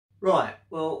Right,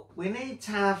 well, we need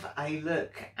to have a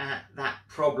look at that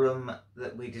problem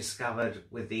that we discovered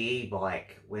with the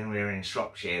e-bike when we were in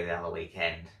Shropshire the other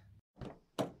weekend.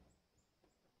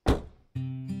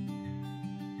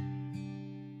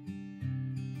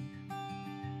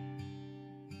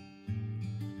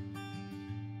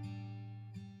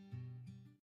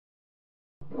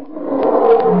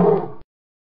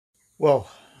 Well,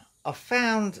 I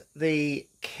found the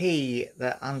key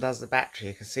that undoes the battery.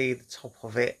 You can see the top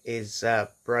of it is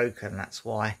broken. That's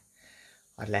why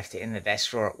I left it in the desk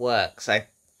drawer at work. So I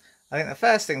think the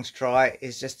first thing to try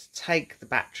is just to take the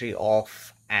battery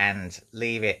off and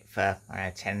leave it for, I don't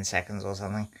know, 10 seconds or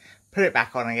something. Put it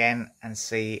back on again and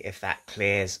see if that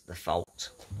clears the fault.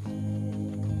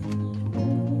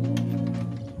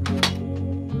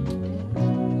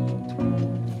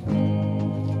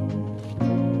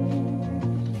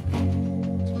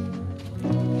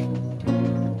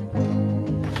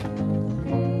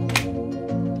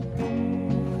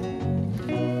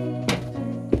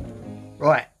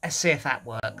 Right, let's see if that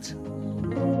worked.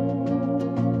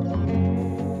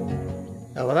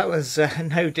 Oh, well, that was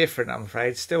no different, I'm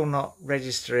afraid. Still not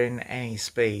registering any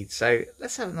speed. So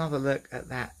let's have another look at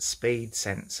that speed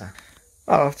sensor.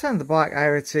 Well, I've turned the bike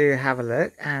over to have a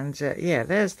look, and yeah,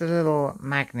 there's the little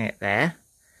magnet there,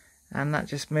 and that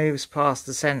just moves past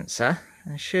the sensor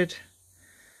and should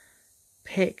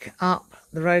pick up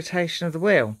the rotation of the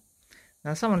wheel.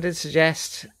 Now, someone did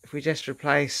suggest if we just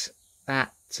replace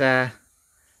that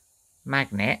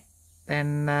magnet,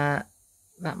 then that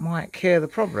might cure the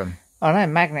problem. I know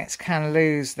magnets can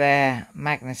lose their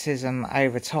magnetism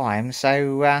over time,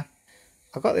 so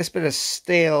I've got this bit of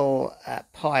steel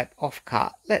pipe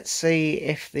offcut. Let's see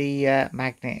if the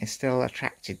magnet is still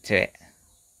attracted to it.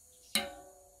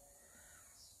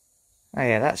 Oh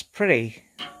yeah, that's pretty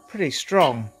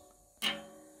strong.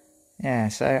 Yeah,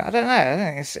 so I don't know. I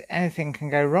don't think anything can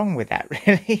go wrong with that,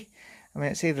 really. I mean,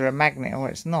 it's either a magnet or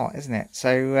it's not, isn't it?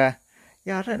 So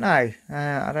yeah, I don't know.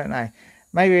 I don't know.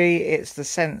 Maybe it's the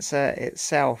sensor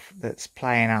itself that's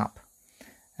playing up.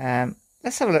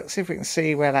 Let's have a look, see if we can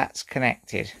see where that's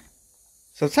connected.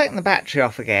 So I've taken the battery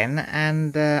off again,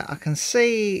 and I can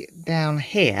see down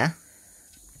here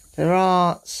there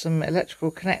are some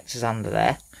electrical connectors under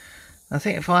there. I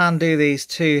think if I undo these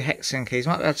two hexagon keys,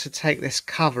 I might be able to take this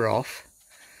cover off,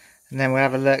 and then we'll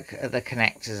have a look at the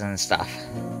connectors and stuff.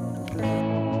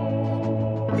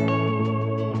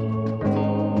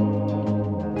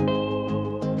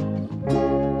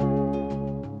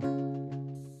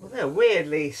 They're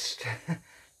weirdly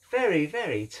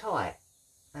very tight.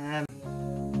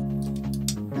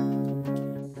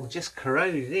 Or just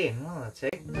corroded in, one or two.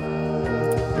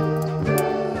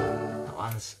 That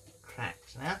one's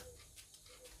cracked now.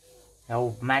 The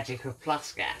old magic of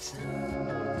plus gas.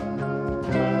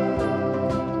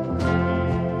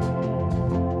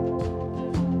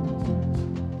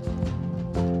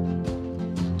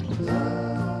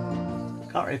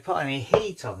 Can't really put any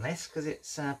heat on this because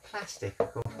it's plastic,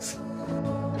 of course.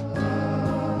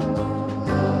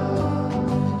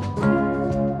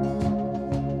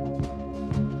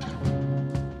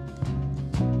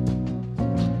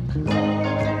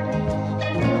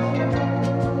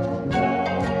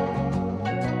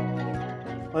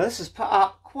 Well, this has put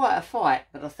up quite a fight,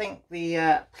 but I think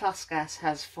the plus gas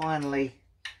has finally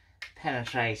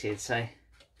penetrated, so I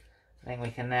think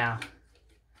we can now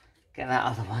get that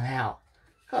other one out.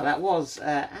 God, that was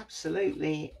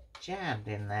absolutely jammed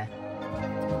in there.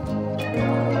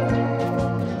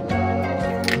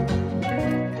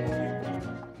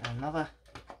 Another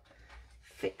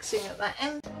fixing at that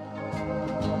end.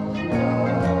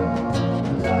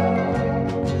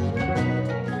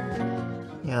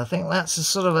 Yeah, I think that's a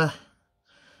sort of a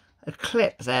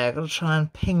clip there. I've got to try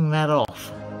and ping that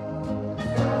off.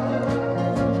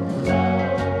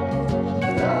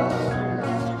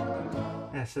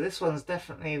 So this one's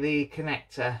definitely the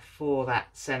connector for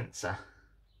that sensor,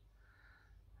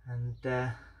 and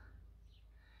yeah,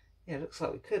 it looks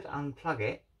like we could unplug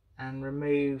it and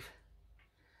remove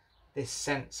this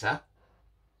sensor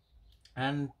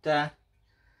and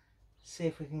see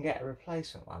if we can get a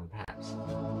replacement one, perhaps.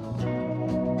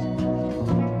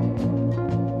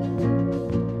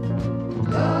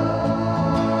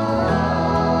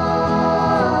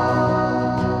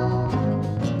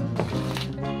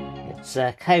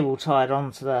 It's cable tied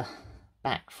onto the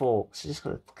back fork, so just got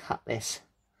to cut this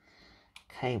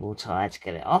cable tie to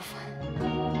get it off.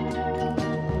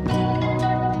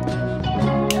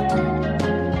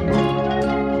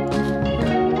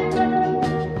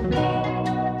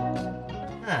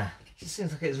 It just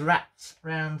seems like it's wrapped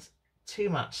around too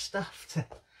much stuff to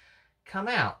come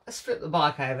out. Let's flip the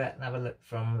bike over and have a look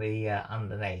from the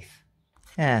underneath.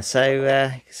 Yeah, so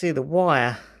you can see the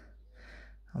wire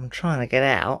I'm trying to get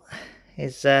out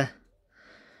is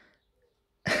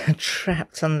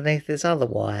trapped underneath this other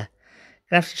wire.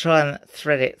 Gonna have to try and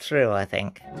thread it through, I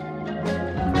think.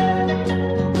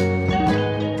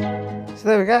 So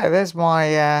there we go, there's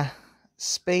my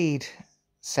speed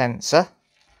sensor.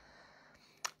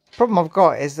 The problem I've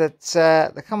got is that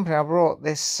the company I brought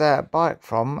this bike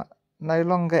from no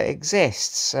longer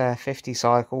exists. 50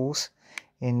 Cycles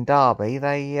in Derby,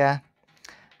 they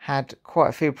had quite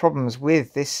a few problems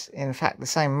with this. In fact, the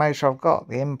same motor I've got,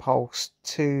 the Impulse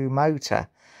 2 motor.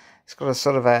 It's got a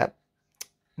sort of a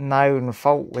known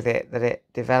fault with it, that it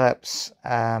develops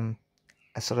a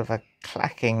sort of a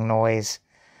clacking noise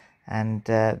and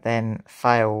then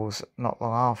fails not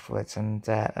long afterwards, and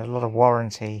a lot of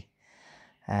warranty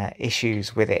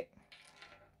issues with it.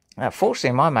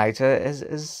 Fortunately, my motor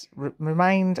has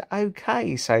remained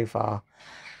okay so far.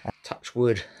 Touch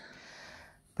wood.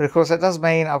 But of course, that does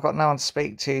mean I've got no one to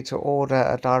speak to order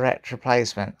a direct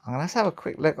replacement. I'm going to have a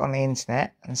quick look on the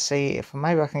internet and see if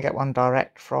maybe I can get one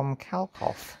direct from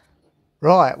Kalkhoff.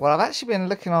 Right, well, I've actually been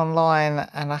looking online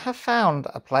and I have found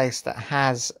a place that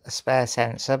has a spare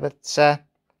sensor, but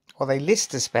or they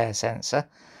list a spare sensor,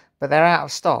 but they're out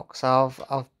of stock. So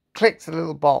I've clicked the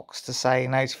little box to say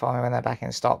notify me when they're back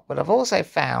in stock, but I've also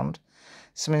found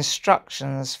some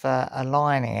instructions for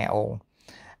aligning it all.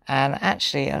 And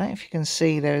actually, I don't know if you can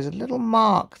see, there is a little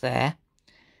mark there,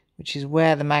 which is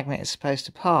where the magnet is supposed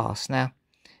to pass. Now,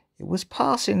 it was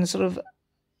passing sort of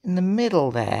in the middle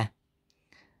there,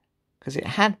 because it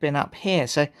had been up here.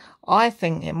 So I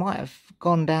think it might have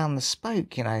gone down the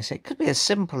spoke, you know. So it could be as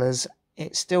simple as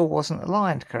it still wasn't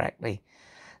aligned correctly.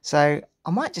 So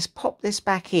I might just pop this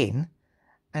back in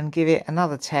and give it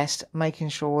another test, making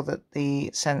sure that the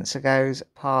sensor goes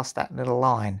past that little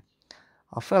line.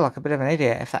 I feel like a bit of an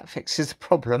idiot if that fixes the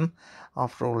problem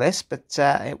after all this, but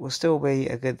it will still be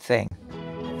a good thing.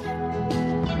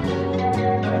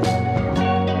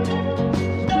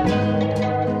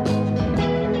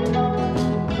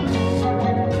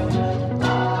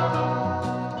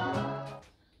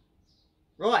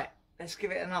 Right, let's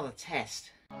give it another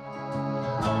test.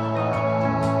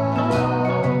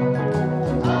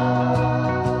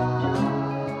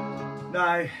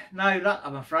 No luck,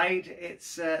 I'm afraid.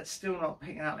 It's still not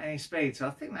picking up any speed, so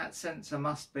I think that sensor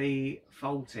must be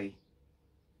faulty.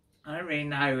 I don't really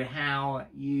know how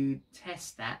you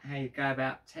test that, how you go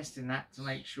about testing that to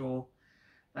make sure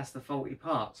that's the faulty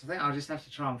part. So I think I'll just have to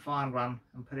try and find one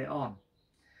and put it on.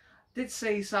 Did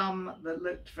see some that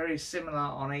looked very similar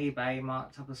on eBay,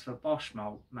 marked up as for Bosch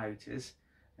motors,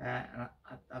 and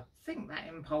I think that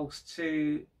Impulse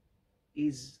 2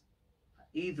 is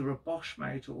either a Bosch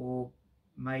motor or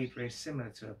made very similar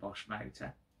to a Bosch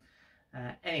motor.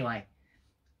 Anyway,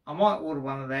 I might order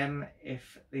one of them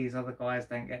if these other guys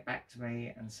don't get back to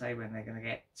me and say when they're going to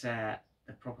get the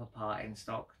proper part in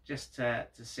stock, just to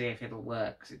see if it'll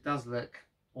work, because it does look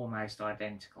almost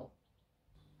identical.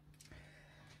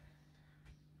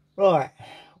 Right,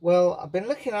 well, I've been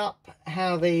looking up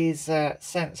how these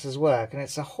sensors work, and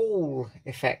it's a Hall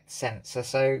effect sensor.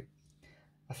 So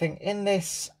I think in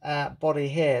this body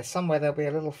here, somewhere there'll be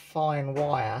a little fine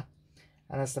wire,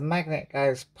 and as the magnet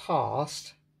goes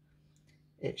past,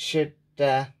 it should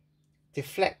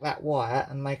deflect that wire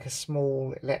and make a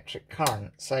small electric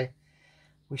current. So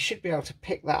we should be able to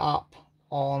pick that up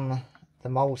on the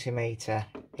multimeter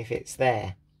if it's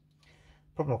there.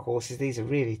 Problem, of course, is these are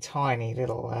really tiny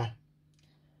little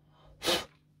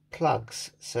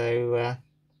plugs, so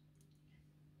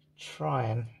try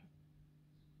and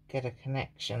get a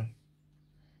connection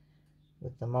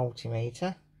with the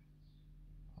multimeter.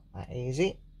 Not that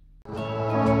easy. So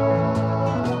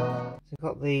we've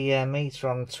got the meter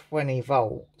on 20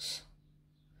 volts,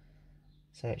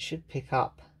 so it should pick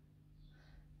up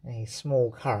a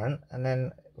small current, and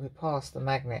then we pass the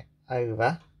magnet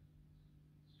over.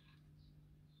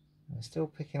 I'm still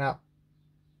picking up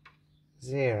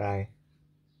 0.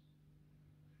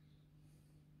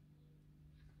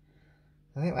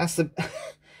 I think that's the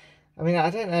I mean, I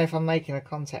don't know if I'm making a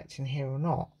contact in here or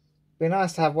not. It'd be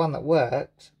nice to have one that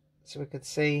worked so we could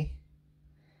see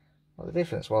what the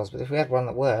difference was, but if we had one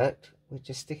that worked, we'd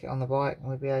just stick it on the bike and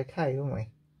we'd be okay, wouldn't we?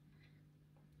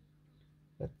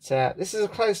 But this is as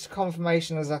close to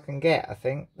confirmation as I can get, I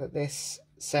think, that this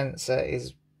sensor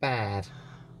is bad.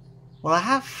 Well, I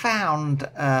have found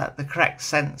the correct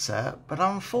sensor, but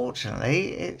unfortunately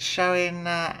it's showing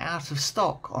out of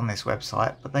stock on this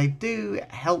website. But they do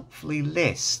helpfully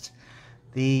list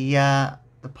the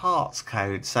parts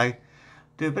code, so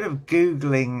do a bit of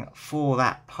Googling for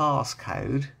that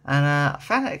passcode, and I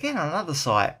found it again on another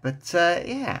site, but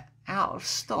yeah, out of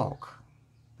stock.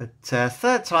 But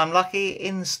third time lucky,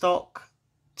 in stock,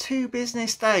 2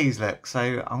 business days, look,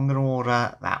 so I'm going to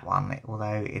order that one,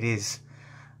 although it is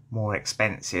more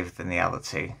expensive than the other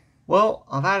 2. Well,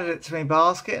 I've added it to my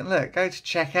basket, and look, go to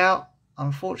checkout.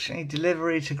 Unfortunately,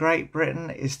 delivery to Great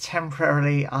Britain is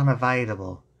temporarily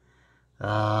unavailable.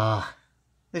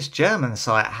 This German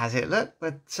site has it, look,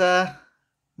 but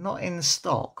not in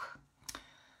stock.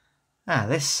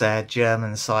 This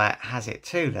German site has it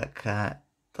too, look.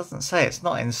 Doesn't say it's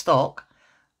not in stock.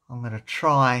 I'm going to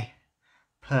try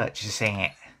purchasing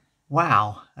it.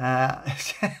 Wow. I'm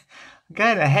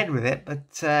going ahead with it,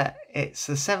 but it's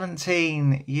a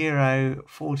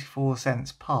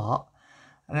 €17.44 part.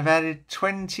 And I've added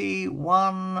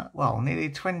 21, well, nearly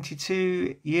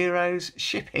 22 euros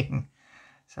shipping.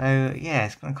 So yeah,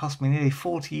 it's going to cost me nearly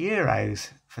 40 euros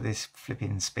for this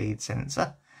flipping speed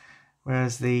sensor,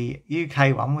 whereas the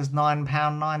UK one was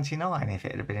 £9.99 if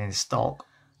it had been in stock.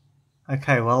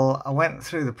 Okay, well, I went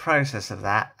through the process of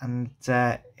that, and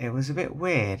it was a bit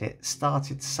weird. It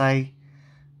started to say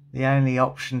the only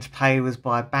option to pay was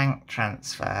by bank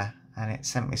transfer, and it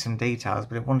sent me some details,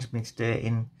 but it wanted me to do it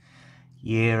in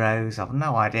euros. I've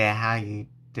no idea how you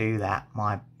do that.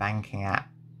 My banking app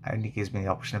only gives me the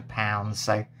option of pounds,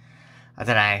 so I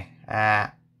don't know.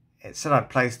 It said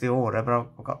I'd placed the order, but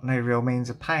I've got no real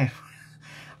means of paying.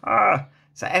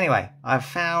 So anyway, I've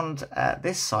found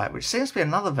this site, which seems to be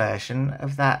another version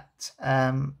of that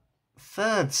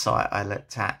third site I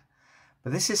looked at,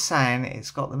 but this is saying it's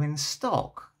got them in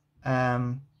stock.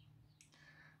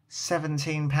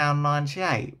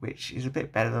 £17.98, which is a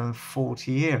bit better than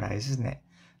 40 euros, isn't it?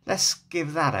 Let's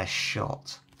give that a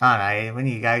shot. I know, when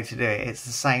you go to do it, it's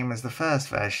the same as the first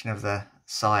version of the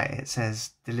site. It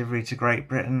says delivery to Great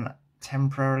Britain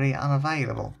temporarily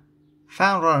unavailable.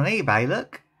 Found one on eBay,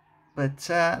 look, but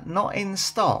not in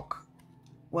stock.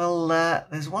 Well,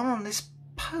 there's one on this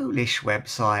Polish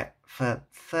website for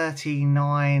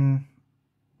 39,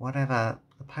 whatever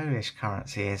the Polish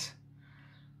currency is.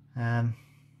 I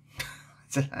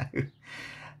don't know.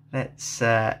 Let's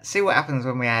see what happens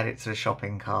when we add it to the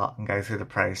shopping cart and go through the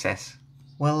process.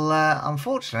 Well,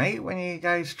 unfortunately, when you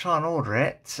go to try and order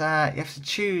it, you have to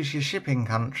choose your shipping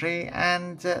country,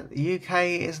 and the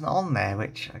UK isn't on there,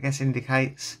 which I guess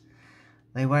indicates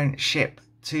they won't ship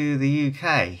to the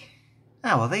UK.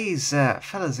 Oh, well, these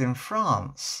fellas in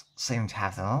France seem to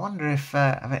have them. I wonder if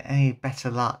I've had any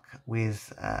better luck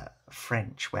with a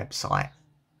French website.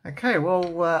 Okay,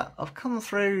 well, I've come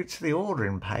through to the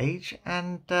ordering page,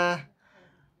 and I've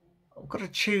got to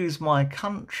choose my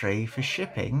country for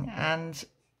shipping, and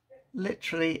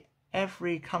literally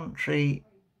every country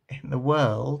in the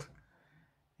world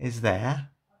is there,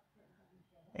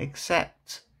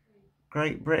 except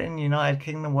Great Britain, United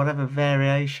Kingdom, whatever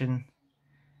variation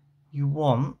you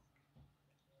want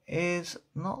is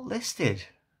not listed.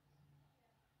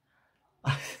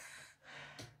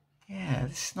 Yeah,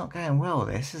 this is not going well,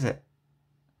 this, is it?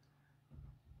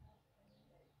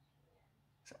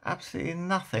 There's absolutely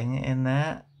nothing in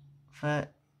there for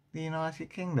the United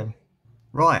Kingdom.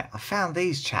 Right, I found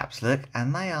these chaps, look,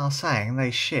 and they are saying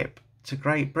they ship to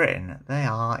Great Britain. They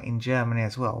are in Germany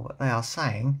as well, but they are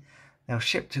saying they'll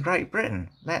ship to Great Britain.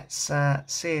 Let's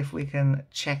see if we can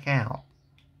check out.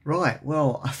 Right,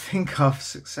 well, I think I've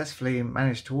successfully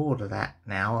managed to order that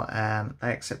now.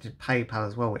 They accepted PayPal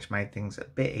as well, which made things a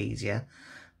bit easier,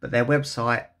 but their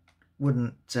website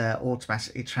wouldn't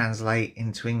automatically translate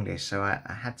into English, so I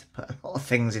had to put a lot of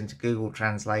things into Google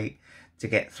Translate to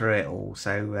get through it all.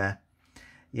 So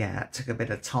yeah, it took a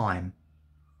bit of time,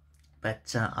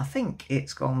 but I think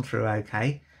it's gone through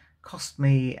okay. Cost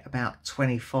me about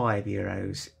 25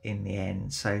 euros in the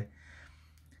end, so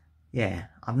yeah,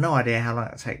 I've no idea how long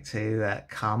it'll take to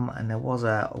come, and there was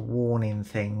a warning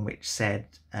thing which said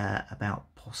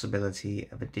about possibility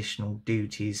of additional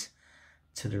duties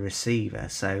to the receiver,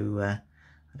 so I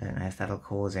don't know if that'll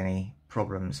cause any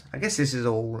problems. I guess this is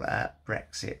all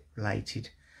Brexit related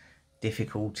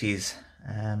difficulties.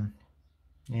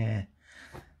 Yeah,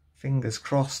 fingers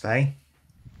crossed, eh?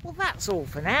 Well, that's all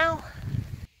for now.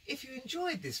 If you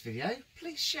enjoyed this video,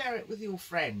 please share it with your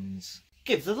friends.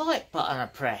 Give the like button a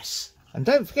press. And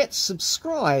don't forget to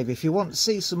subscribe if you want to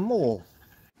see some more.